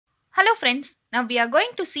Hello friends, now we are going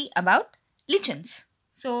to see about lichens.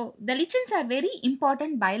 So the lichens are very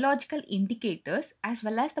important biological indicators as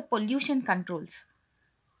well as the pollution controls.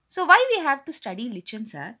 So why we have to study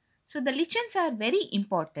lichens are? So the lichens are very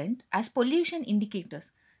important as pollution indicators.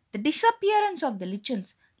 The disappearance of the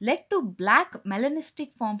lichens led to black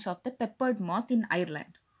melanistic forms of the peppered moth in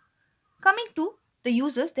Ireland. Coming to the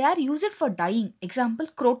uses, they are used for dyeing, example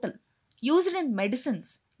crotal, used in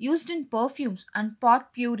medicines, used in perfumes and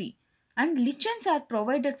pot puree, and lichens are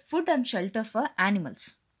provided food and shelter for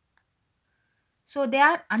animals. So they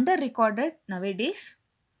are under recorded nowadays.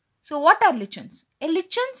 So what are lichens? A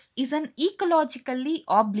lichens is an ecologically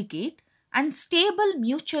obligate and stable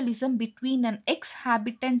mutualism between an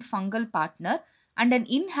ex-habitant fungal partner and an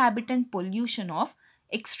inhabitant pollution of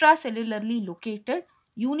extracellularly located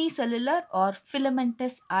unicellular or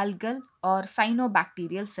filamentous algal or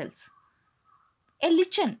cyanobacterial cells. A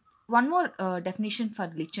lichen, one more definition for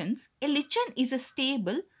lichens, a lichen is a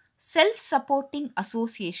stable, self supporting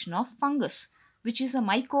association of fungus, which is a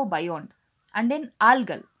mycobiont, and an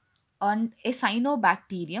algal, and a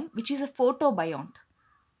cyanobacterium, which is a photobiont.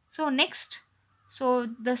 So, next,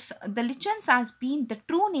 the lichens has been the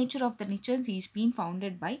true nature of the lichens is being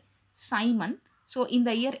founded by Simon. So, in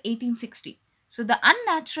the year 1860. So, the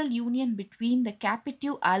unnatural union between the captive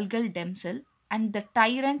algal damsel and the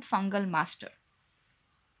tyrant fungal master.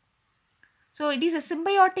 So it is a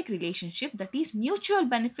symbiotic relationship that is mutual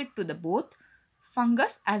benefit to the both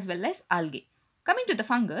fungus as well as algae. Coming to the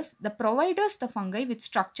fungus, the providers the fungi with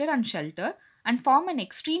structure and shelter and form an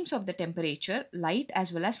extremes of the temperature, light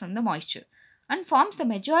as well as from the moisture and forms the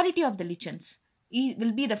majority of the lichens.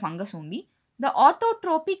 Will be the fungus only. The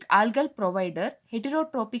autotrophic algal provider,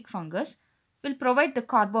 heterotrophic fungus, will provide the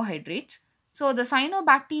carbohydrates. So the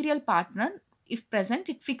cyanobacterial partner, if present,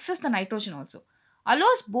 it fixes the nitrogen also,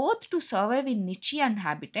 allows both to survive in niche and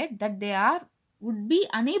habitat that they are would be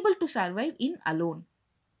unable to survive in alone.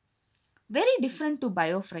 Very different to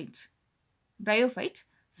biophytes. Bryophytes,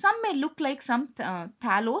 some may look like some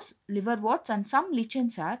thallus, liverworts, and some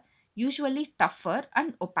lichens are usually tougher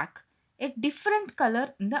and opaque, a different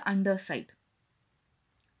color in the underside.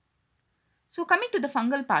 So coming to the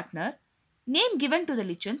fungal partner, name given to the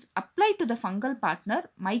lichens apply to the fungal partner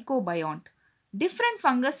mycobiont. Different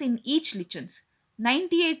fungus in each lichens.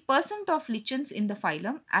 98% of lichens in the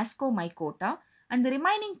phylum Ascomycota and the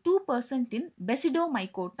remaining 2% in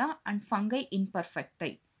Basidomycota and fungi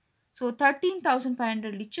imperfecti. So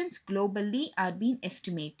 13,500 lichens globally are being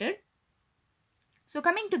estimated. So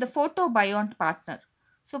coming to the photobiont partner.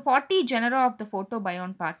 So 40 genera of the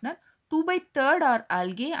photobiont partner, 2 by 3rd are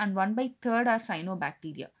algae and 1 by 3rd are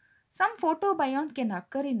cyanobacteria. Some photobiont can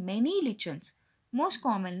occur in many lichens, most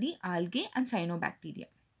commonly algae and cyanobacteria.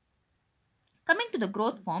 Coming to the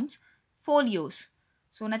growth forms, folios.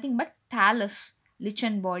 So nothing but thallus,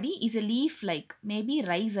 lichen body is a leaf-like, maybe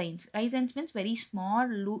rhizines. Rhizines means very small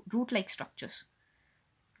root-like structures.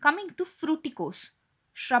 Coming to fruticose,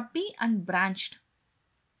 shrubby and branched.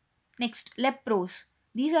 Next, leprose.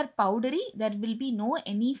 These are powdery. There will be no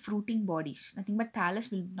any fruiting bodies. Nothing but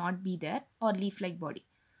thallus will not be there or leaf-like body.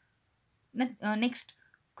 Next,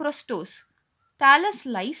 crustose. Thallus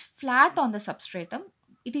lies flat on the substratum.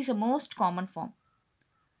 It is a most common form.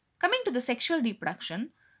 Coming to the sexual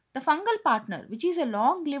reproduction, the fungal partner, which is a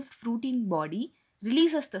long-lived fruiting body,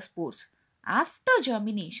 releases the spores. After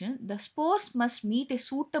germination, the spores must meet a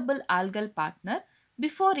suitable algal partner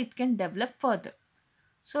before it can develop further.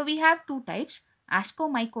 So we have two types,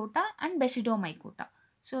 Ascomycota and Basidomycota.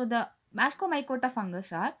 So the Ascomycota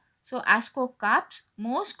fungus are ascocarps,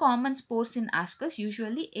 most common spores in ascus,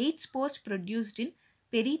 usually 8 spores produced in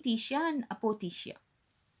perithecia and apothecia.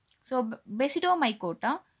 So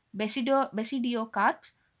Basidomycota,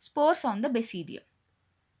 basidiocarps, spores on the basidia.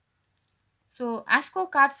 So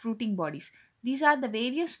ascocarp fruiting bodies. These are the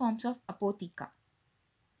various forms of apotheca.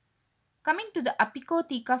 Coming to the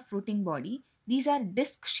apicotheca fruiting body, these are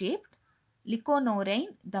disc shaped,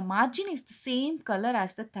 liconorine. The margin is the same color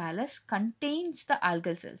as the thallus, contains the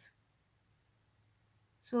algal cells.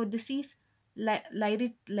 So this is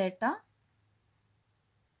Lyritleta,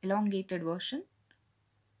 elongated version.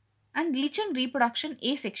 And lichen reproduction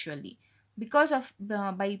asexually because of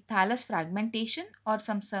by thallus fragmentation or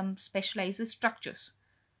some specialized structures.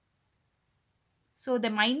 So the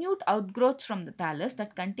minute outgrowths from the thallus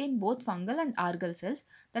that contain both fungal and algal cells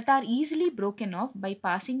that are easily broken off by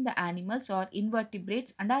passing the animals or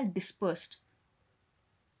invertebrates and are dispersed.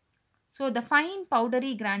 So the fine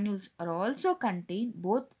powdery granules are also contain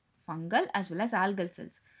both fungal as well as algal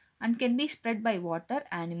cells and can be spread by water,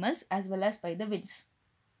 animals as well as by the winds.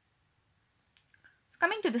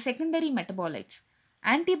 Coming to the secondary metabolites,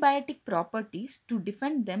 antibiotic properties to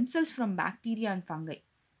defend themselves from bacteria and fungi.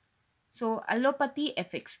 So, allopathy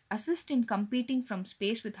effects assist in competing from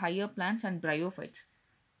space with higher plants and bryophytes,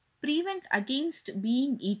 prevent against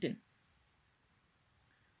being eaten.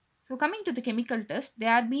 So, coming to the chemical test, they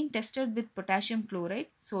are being tested with potassium chloride,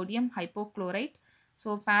 sodium hypochlorite,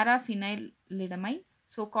 so paraphenylidylamine,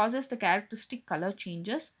 so causes the characteristic color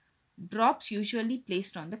changes, drops usually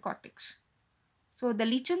placed on the cortex. So, the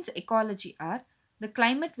Lichens ecology are the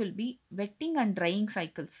climate will be wetting and drying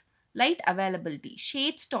cycles, light availability,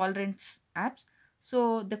 shades tolerance apps,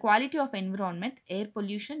 so the quality of environment, air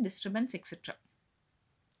pollution, disturbance, etc.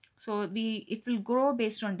 So it will grow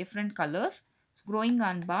based on different colors, growing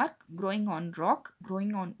on bark, growing on rock,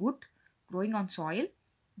 growing on wood, growing on soil,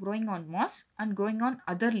 growing on moss, and growing on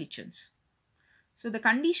other lichens. So the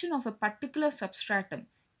condition of a particular substratum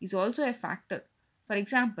is also a factor. For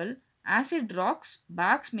example, acid rocks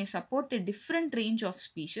barks may support a different range of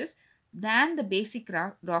species than the basic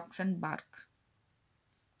rocks and barks.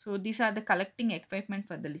 So these are the collecting equipment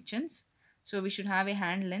for the lichens. So we should have a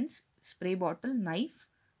hand lens, spray bottle, knife,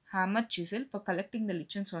 hammer, chisel for collecting the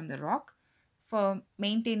lichens on the rock. For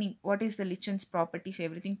maintaining what is the lichens properties,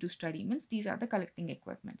 everything to study means these are the collecting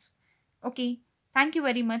equipments. Okay, thank you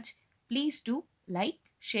very much. Please do like,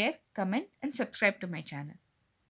 share, comment and subscribe to my channel.